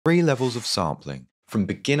3 levels of sampling, from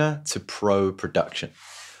beginner to pro production.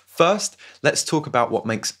 First, let's talk about what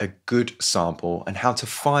makes a good sample and how to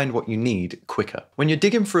find what you need quicker. When you're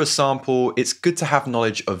digging for a sample, it's good to have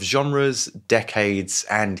knowledge of genres, decades,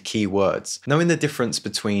 and keywords. Knowing the difference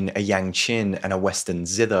between a yang chin and a western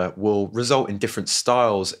zither will result in different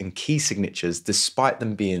styles and key signatures despite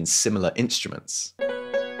them being similar instruments.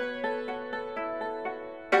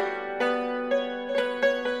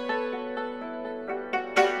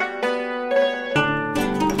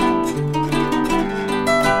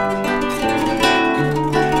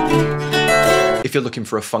 If you're looking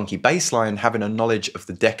for a funky bass line, having a knowledge of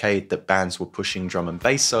the decade that bands were pushing drum and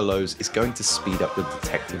bass solos is going to speed up the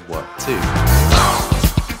detective work too.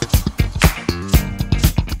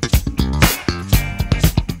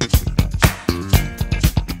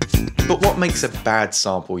 But what makes a bad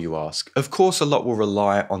sample, you ask? Of course, a lot will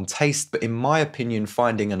rely on taste, but in my opinion,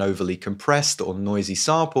 finding an overly compressed or noisy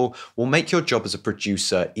sample will make your job as a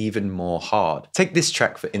producer even more hard. Take this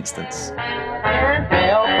track for instance.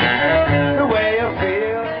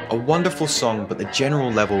 A wonderful song, but the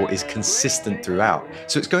general level is consistent throughout,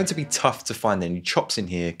 so it's going to be tough to find any chops in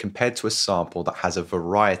here compared to a sample that has a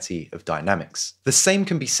variety of dynamics. The same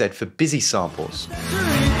can be said for busy samples.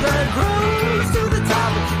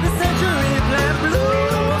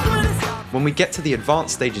 When we get to the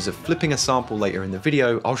advanced stages of flipping a sample later in the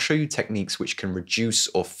video, I'll show you techniques which can reduce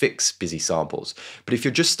or fix busy samples. But if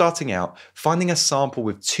you're just starting out, finding a sample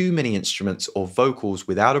with too many instruments or vocals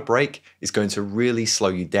without a break is going to really slow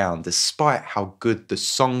you down despite how good the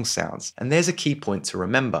song sounds. And there's a key point to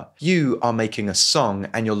remember. You are making a song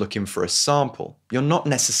and you're looking for a sample. You're not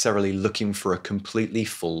necessarily looking for a completely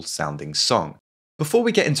full sounding song. Before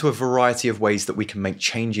we get into a variety of ways that we can make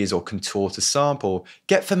changes or contour to sample,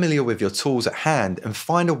 get familiar with your tools at hand and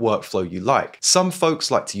find a workflow you like. Some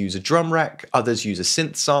folks like to use a drum rack, others use a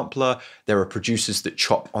synth sampler, there are producers that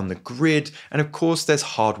chop on the grid, and of course there's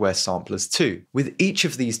hardware samplers too. With each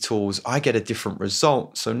of these tools, I get a different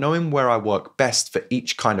result, so knowing where I work best for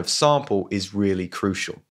each kind of sample is really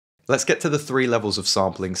crucial. Let's get to the 3 levels of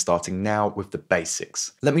sampling, starting now with the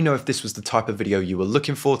basics. Let me know if this was the type of video you were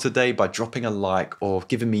looking for today by dropping a like or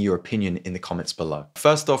giving me your opinion in the comments below.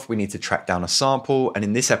 First off, we need to track down a sample, and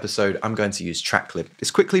in this episode, I'm going to use TRACKLIB.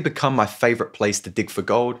 It's quickly become my favorite place to dig for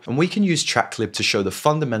gold, and we can use TRACKLIB to show the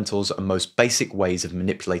fundamentals and most basic ways of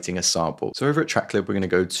manipulating a sample. So over at TRACKLIB, we're going to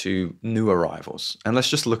go to New Arrivals, and let's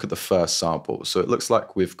just look at the first sample. So it looks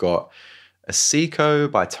like we've got a Seco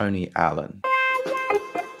by Tony Allen.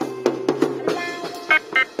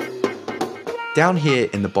 Down here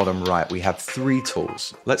in the bottom right, we have 3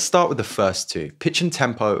 tools. Let's start with the first 2, pitch and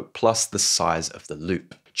tempo plus the size of the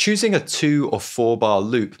loop. Choosing a 2 or 4 bar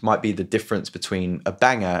loop might be the difference between a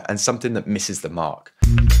banger and something that misses the mark.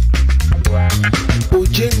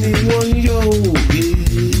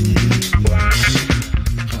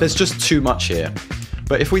 There's just too much here.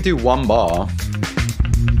 But if we do 1 bar,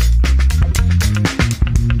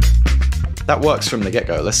 that works from the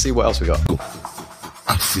get-go. Let's see what else we got.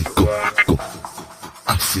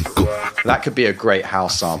 That could be a great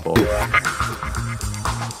house sample. A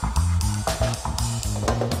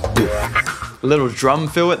little drum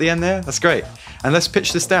fill at the end there, that's great. And let's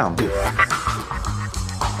pitch this down.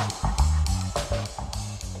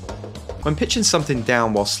 When pitching something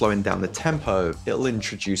down while slowing down the tempo, it'll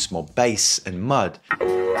introduce more bass and mud.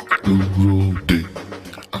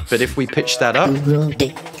 But if we pitch that up,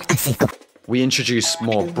 we introduce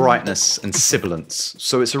more brightness and sibilance.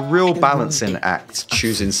 So it's a real balancing act,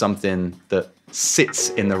 choosing something that sits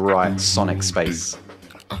in the right sonic space.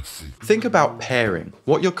 Think about pairing.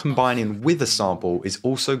 What you're combining with a sample is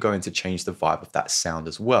also going to change the vibe of that sound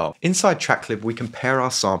as well. Inside TRACKLIB, we compare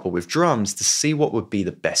our sample with drums to see what would be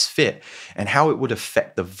the best fit and how it would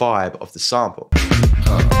affect the vibe of the sample.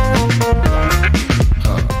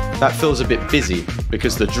 That feels a bit busy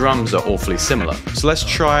because the drums are awfully similar. So let's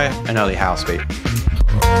try an early house beat.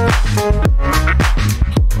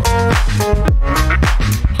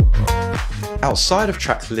 Outside of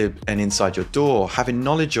TRACKLIB and inside your DAW, having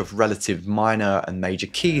knowledge of relative minor and major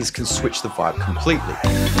keys can switch the vibe completely.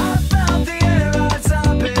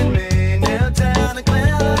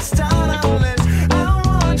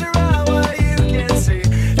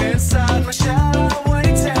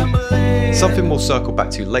 Something we'll circle back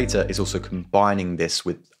to later is also combining this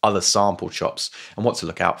with other sample chops and what to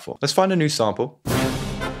look out for. Let's find a new sample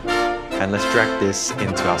and let's drag this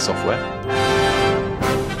into our software.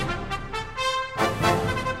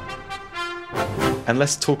 And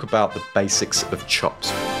let's talk about the basics of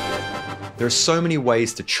chops. There are so many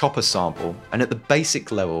ways to chop a sample, and at the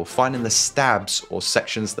basic level, finding the stabs or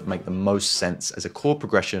sections that make the most sense as a chord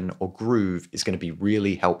progression or groove is going to be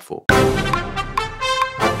really helpful.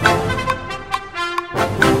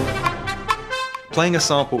 Playing a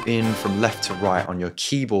sample in from left to right on your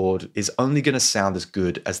keyboard is only going to sound as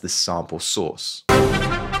good as the sample source.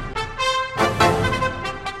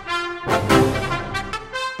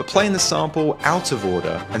 But playing the sample out of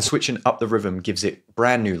order and switching up the rhythm gives it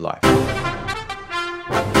brand new life.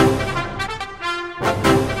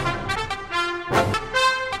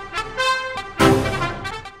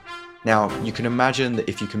 Now, you can imagine that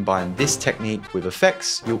if you combine this technique with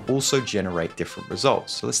effects, you'll also generate different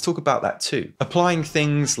results. So let's talk about that too. Applying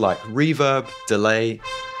things like reverb, delay,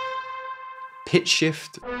 pitch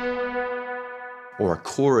shift, or a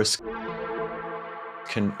chorus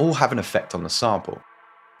can all have an effect on the sample.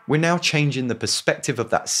 We're now changing the perspective of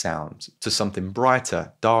that sound to something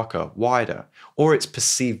brighter, darker, wider, or its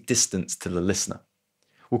perceived distance to the listener.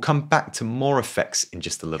 We'll come back to more effects in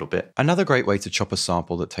just a little bit. Another great way to chop a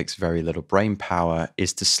sample that takes very little brain power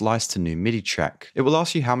is to slice to new MIDI track. It will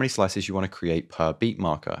ask you how many slices you want to create per beat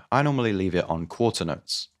marker. I normally leave it on quarter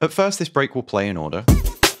notes. At first, this break will play in order.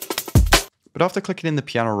 But after clicking in the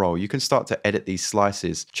piano roll, you can start to edit these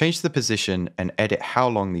slices, change the position, and edit how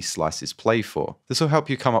long these slices play for. This will help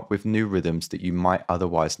you come up with new rhythms that you might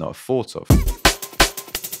otherwise not have thought of.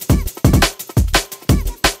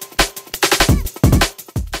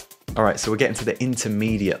 Alright, so we're getting to the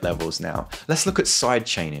intermediate levels now. Let's look at side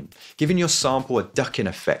chaining. Giving your sample a ducking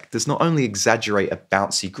effect does not only exaggerate a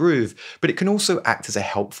bouncy groove, but it can also act as a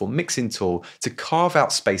helpful mixing tool to carve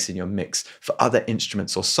out space in your mix for other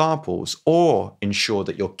instruments or samples, or ensure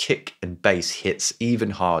that your kick and bass hits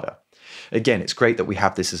even harder. Again, it's great that we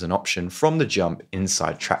have this as an option from the jump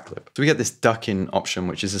inside TRACKLIB. So we get this ducking option,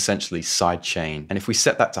 which is essentially side chain. And if we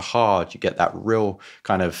set that to hard, you get that real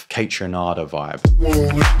kind of Kaytranada vibe.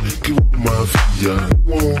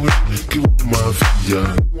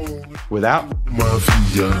 Without,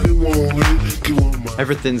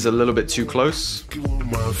 everything's a little bit too close.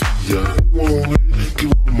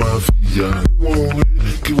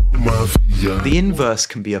 The inverse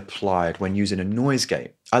can be applied when using a noise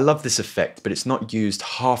gate. I love this effect, but it's not used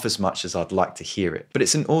half as much as I'd like to hear it. But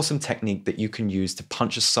it's an awesome technique that you can use to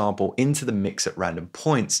punch a sample into the mix at random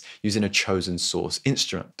points using a chosen source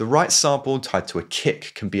instrument. The right sample tied to a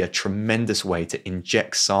kick can be a tremendous way to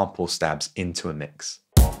inject sample stabs into a mix.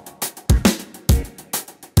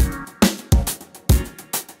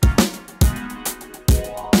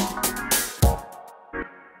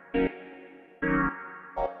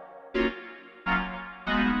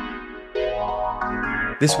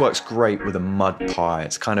 This works great with a mud pie.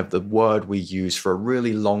 It's kind of the word we use for a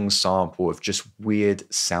really long sample of just weird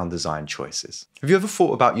sound design choices. Have you ever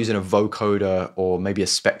thought about using a vocoder or maybe a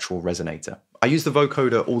spectral resonator? I use the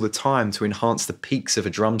vocoder all the time to enhance the peaks of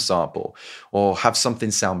a drum sample or have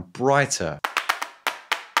something sound brighter.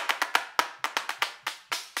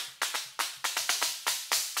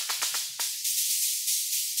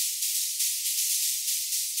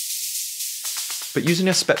 But using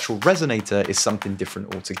a spectral resonator is something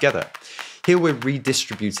different altogether. Here we're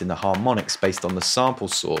redistributing the harmonics based on the sample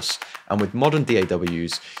source, and with modern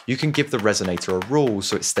DAWs, you can give the resonator a rule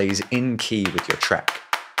so it stays in key with your track.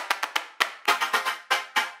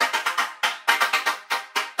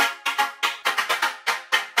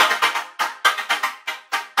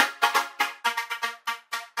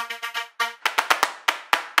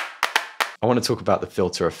 I want to talk about the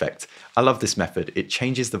filter effect. I love this method. It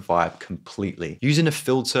changes the vibe completely. Using a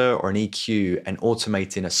filter or an EQ and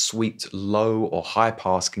automating a sweeped low or high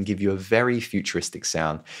pass can give you a very futuristic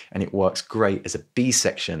sound, and it works great as a B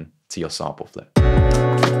section to your sample flip.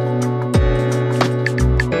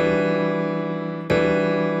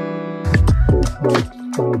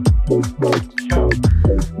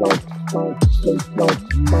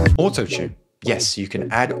 Auto-tune. Yes, you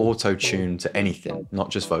can add auto-tune to anything,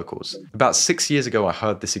 not just vocals. About 6 years ago, I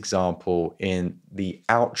heard this example in the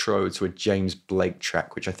outro to a James Blake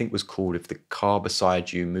track, which I think was called If the Car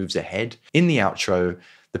Beside You Moves Ahead. In the outro,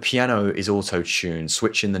 the piano is auto-tuned,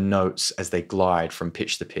 switching the notes as they glide from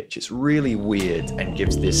pitch to pitch. It's really weird and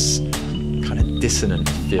gives this kind of dissonant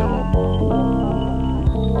feel.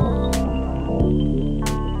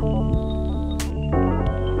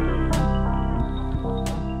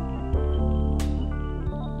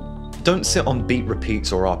 Don't sit on beat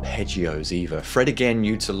repeats or arpeggios either. Fred again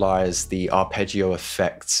utilized the arpeggio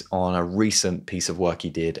effect on a recent piece of work he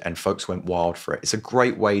did, and folks went wild for it. It's a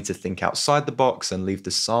great way to think outside the box and leave the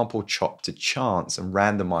sample chopped to chance and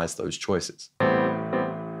randomize those choices.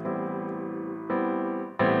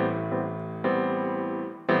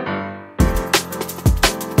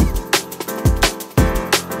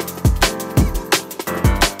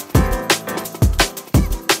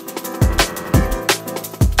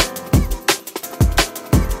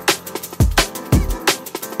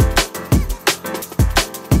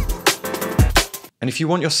 if you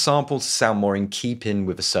want your sample to sound more in keeping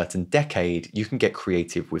with a certain decade, you can get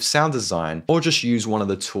creative with sound design or just use one of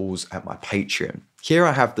the tools at my Patreon. Here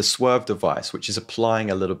I have the Swerve device, which is applying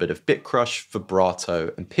a little bit of bit crush,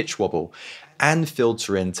 vibrato, and pitch wobble, and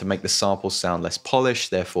filtering to make the sample sound less polished,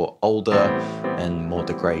 therefore older and more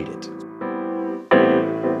degraded.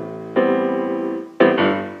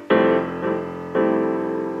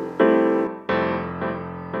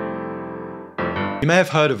 You may have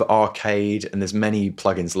heard of Arcade, and there's many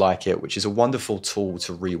plugins like it, which is a wonderful tool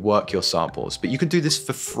to rework your samples, but you can do this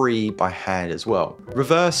for free by hand as well.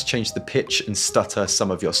 Reverse, change the pitch and stutter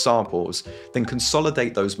some of your samples, then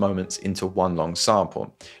consolidate those moments into one long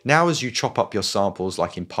sample. Now as you chop up your samples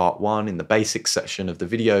like in part 1 in the basics section of the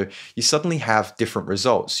video, you suddenly have different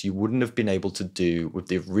results you wouldn't have been able to do with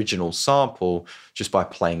the original sample just by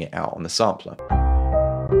playing it out on the sampler.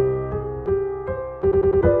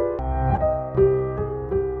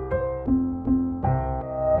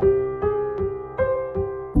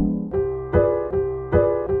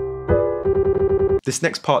 This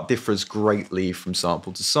next part differs greatly from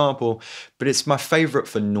sample to sample, but it's my favorite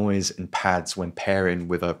for noise and pads when pairing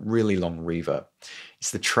with a really long reverb.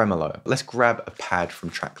 It's the tremolo. Let's grab a pad from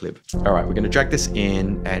TRACKLIB. All right, we're gonna drag this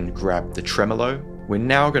in and grab the tremolo. We're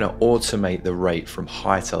now gonna automate the rate from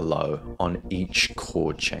high to low on each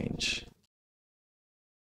chord change.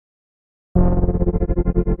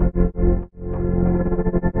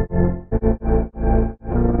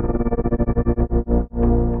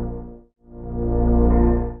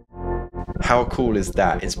 How cool is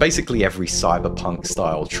that? It's basically every cyberpunk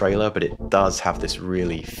style trailer, but it does have this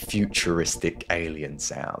really futuristic alien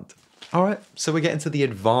sound. All right, so we're getting to the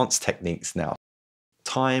advanced techniques now.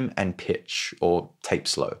 Time and pitch, or tape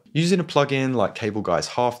slow. Using a plugin like Cable Guy's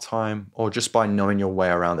Halftime, or just by knowing your way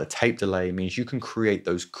around a tape delay, means you can create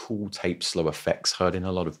those cool tape slow effects heard in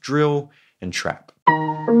a lot of drill and trap.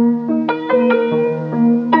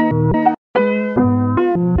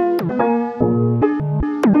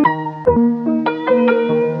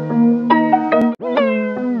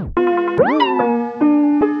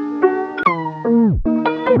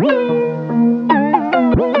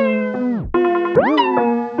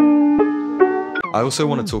 I also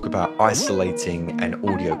want to talk about isolating and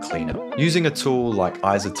audio cleanup. Using a tool like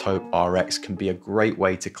Isotope RX can be a great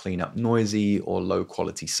way to clean up noisy or low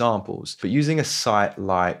quality samples, but using a site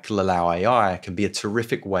like Allow AI can be a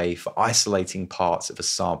terrific way for isolating parts of a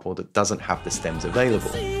sample that doesn't have the stems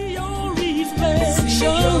available.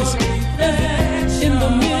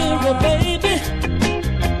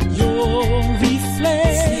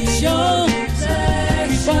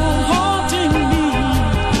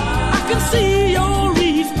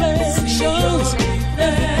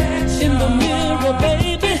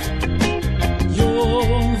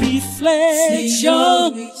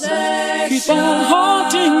 Keep on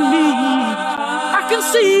haunting me. I can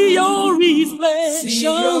see your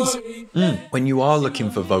reflections. When you are looking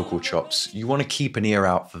for vocal chops, you want to keep an ear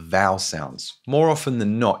out for vowel sounds. More often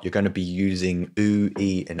than not, you're going to be using oo,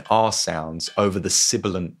 e, and r sounds over the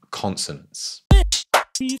sibilant consonants.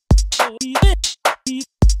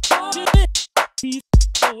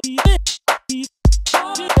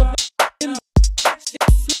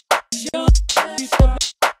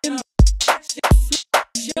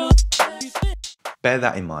 Bear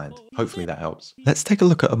that in mind. Hopefully that helps. Let's take a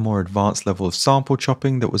look at a more advanced level of sample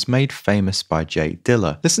chopping that was made famous by Jay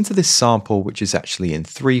Dilla. Listen to this sample, which is actually in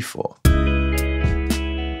 3/4.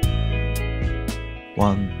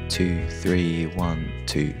 1, 2, 3, 1,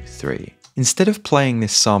 2, 3. Instead of playing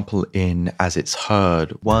this sample in as it's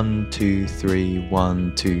heard, 1, 2, 3,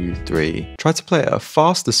 1, 2, 3, try to play it at a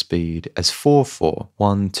faster speed as 4/4.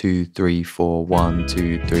 1, 2, 3, 4, 1,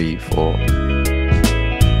 2, 3, 4.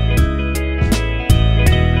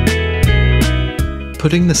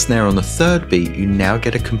 Putting the snare on the third beat, you now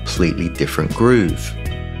get a completely different groove.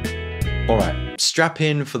 Alright, strap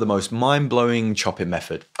in for the most mind-blowing chopping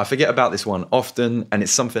method. I forget about this one often, and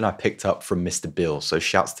it's something I picked up from Mr. Bill, so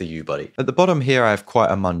shouts to you, buddy. At the bottom here, I have quite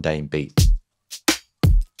a mundane beat.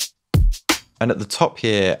 And at the top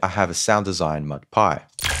here, I have a sound design mud pie.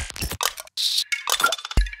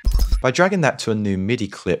 By dragging that to a new MIDI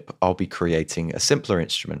clip, I'll be creating a simpler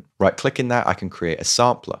instrument. Right-clicking that, I can create a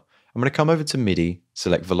sampler. I'm going to come over to MIDI,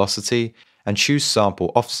 select velocity, and choose sample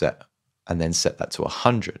offset, and then set that to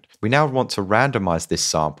 100. We now want to randomize this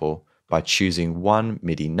sample by choosing one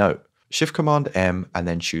MIDI note. Shift Command M and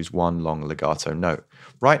then choose one long legato note.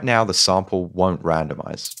 Right now the sample won't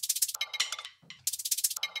randomize.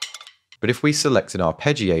 But if we select an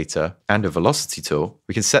arpeggiator and a velocity tool,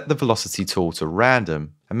 we can set the velocity tool to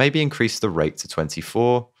random and maybe increase the rate to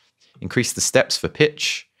 24, increase the steps for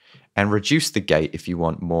pitch, and reduce the gate if you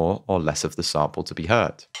want more or less of the sample to be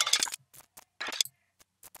heard.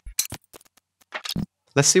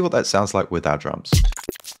 Let's see what that sounds like with our drums.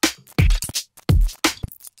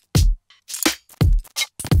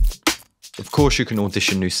 Of course, you can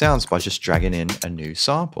audition new sounds by just dragging in a new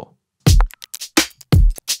sample.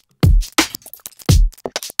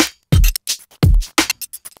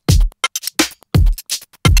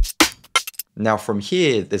 Now from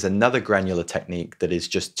here, there's another granular technique that is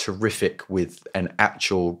just terrific with an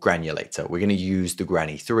actual granulator. We're going to use the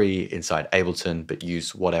Granny 3 inside Ableton, but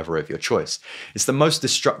use whatever of your choice. It's the most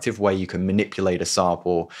destructive way you can manipulate a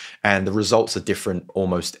sample, and the results are different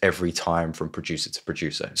almost every time from producer to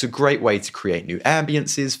producer. It's a great way to create new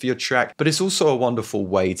ambiences for your track, but it's also a wonderful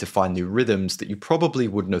way to find new rhythms that you probably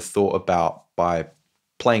wouldn't have thought about by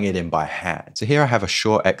playing it in by hand. So here I have a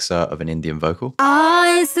short excerpt of an Indian vocal.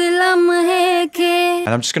 And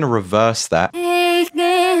I'm just going to reverse that.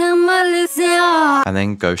 And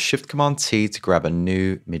then go Shift-Command-T to grab a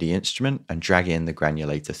new MIDI instrument and drag in the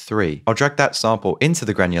Granulator 3. I'll drag that sample into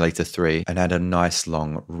the Granulator 3 and add a nice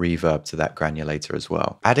long reverb to that granulator as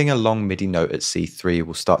well. Adding a long MIDI note at C3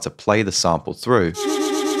 will start to play the sample through.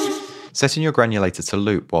 Setting your granulator to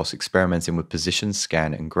loop whilst experimenting with position,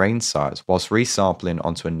 scan, and grain size whilst resampling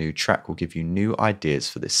onto a new track will give you new ideas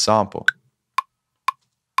for this sample.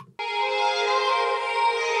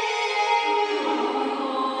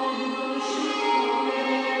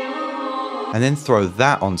 And then throw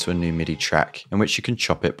that onto a new MIDI track in which you can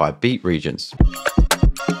chop it by beat regions.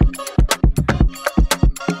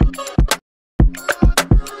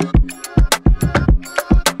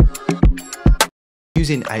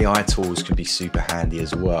 Using AI tools can be super handy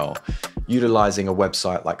as well. Utilizing a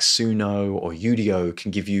website like Suno or Udio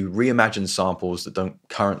can give you reimagined samples that don't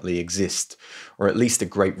currently exist, or at least a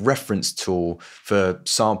great reference tool for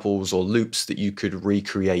samples or loops that you could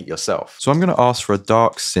recreate yourself. So I'm going to ask for a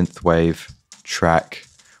dark synthwave track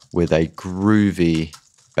with a groovy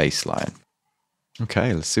bass line.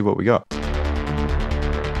 Okay, let's see what we got.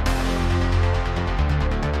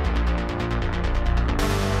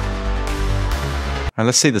 And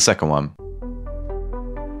let's see the second one.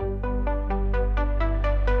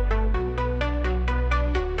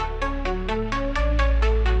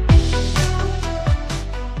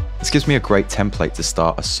 This gives me a great template to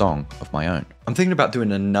start a song of my own. I'm thinking about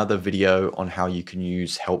doing another video on how you can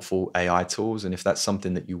use helpful AI tools, and if that's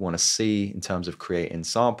something that you want to see in terms of creating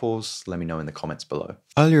samples, let me know in the comments below.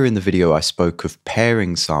 Earlier in the video, I spoke of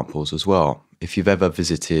pairing samples as well. If you've ever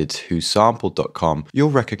visited whosampled.com,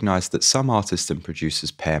 you'll recognize that some artists and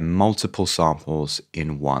producers pair multiple samples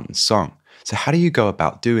in one song. So how do you go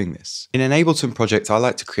about doing this? In an Ableton project, I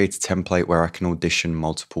like to create a template where I can audition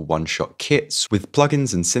multiple one-shot kits with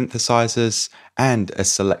plugins and synthesizers and a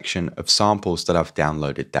selection of samples that I've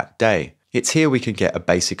downloaded that day. It's here we can get a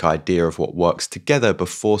basic idea of what works together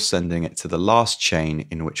before sending it to the last chain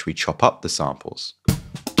in which we chop up the samples.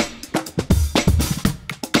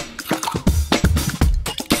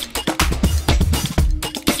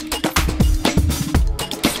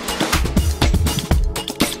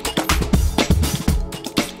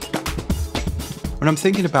 When I'm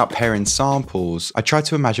thinking about pairing samples, I try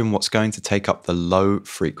to imagine what's going to take up the low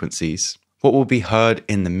frequencies, what will be heard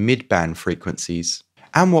in the mid-band frequencies,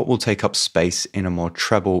 and what will take up space in a more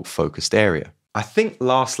treble-focused area. I think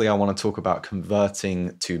lastly I want to talk about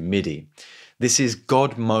converting to MIDI. This is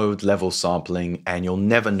God mode level sampling, and you'll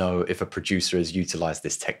never know if a producer has utilized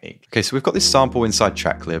this technique. Okay, so we've got this sample inside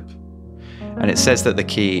TRACKLIB, and it says that the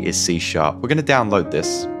key is C#. We're going to download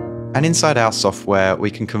this. And inside our software, we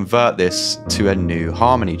can convert this to a new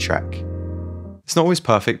harmony track. It's not always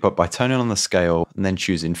perfect, but by turning on the scale and then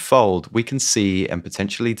choosing fold, we can see and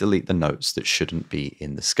potentially delete the notes that shouldn't be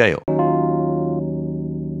in the scale.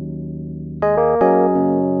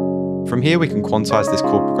 From here, we can quantize this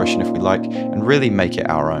chord progression if we like and really make it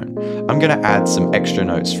our own. I'm going to add some extra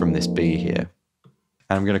notes from this B here,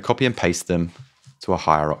 and I'm going to copy and paste them to a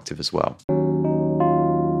higher octave as well.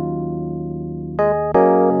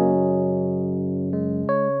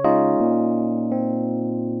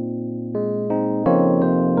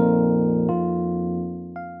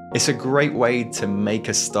 It's a great way to make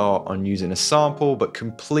a start on using a sample, but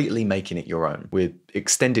completely making it your own with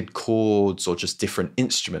extended chords or just different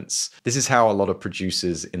instruments. This is how a lot of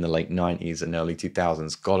producers in the late 90s and early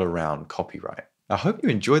 2000s got around copyright. I hope you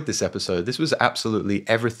enjoyed this episode. This was absolutely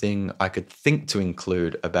everything I could think to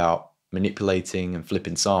include about manipulating and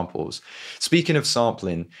flipping samples. Speaking of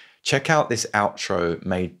sampling, check out this outro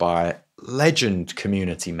made by legend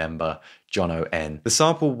community member, Jono N. The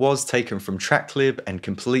sample was taken from TRACKLIB and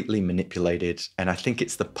completely manipulated, and I think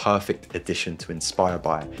it's the perfect addition to Inspire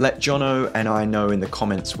By. Let Jono and I know in the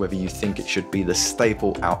comments whether you think it should be the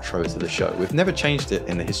staple outro to the show. We've never changed it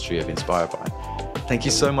in the history of Inspire By. Thank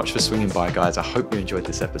you so much for swinging by, guys. I hope you enjoyed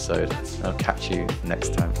this episode. I'll catch you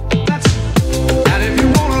next time.